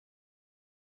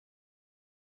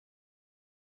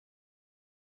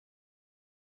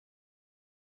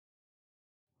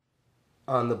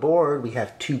On the board, we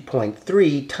have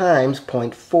 2.3 times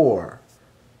 0.4.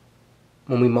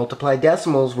 When we multiply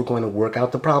decimals, we're going to work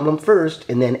out the problem first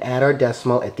and then add our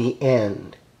decimal at the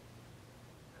end.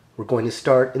 We're going to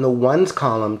start in the ones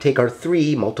column, take our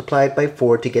 3, multiply it by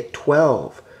 4 to get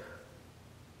 12.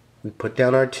 We put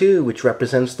down our 2, which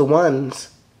represents the ones.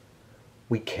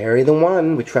 We carry the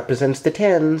 1, which represents the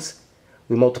tens.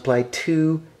 We multiply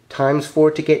 2 times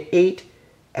 4 to get 8.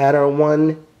 Add our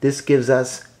 1. This gives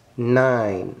us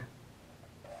 9.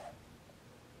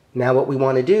 Now what we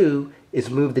want to do is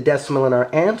move the decimal in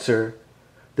our answer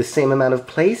the same amount of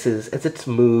places as it's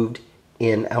moved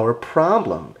in our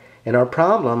problem. In our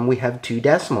problem, we have 2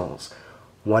 decimals.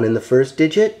 1 in the first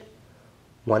digit,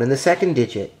 1 in the second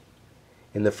digit.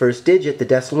 In the first digit, the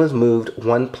decimal is moved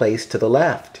 1 place to the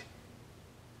left.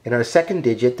 In our second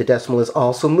digit, the decimal is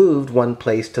also moved 1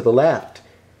 place to the left.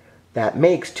 That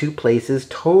makes 2 places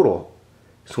total.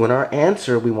 So in our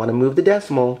answer, we want to move the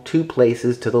decimal 2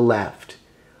 places to the left.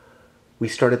 We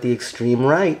start at the extreme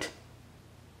right,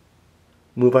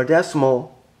 move our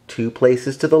decimal 2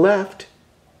 places to the left,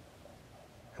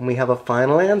 and we have a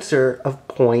final answer of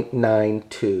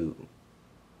 0.92.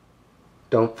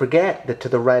 Don't forget that to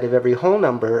the right of every whole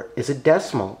number is a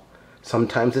decimal.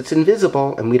 Sometimes it's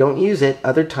invisible and we don't use it,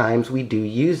 other times we do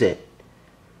use it.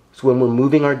 So when we're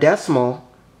moving our decimal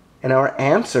and our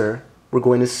answer, we're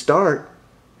going to start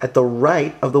at the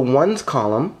right of the ones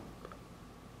column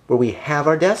where we have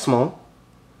our decimal.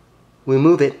 We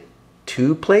move it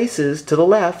 2 places to the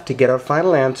left to get our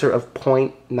final answer of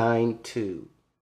 0.92.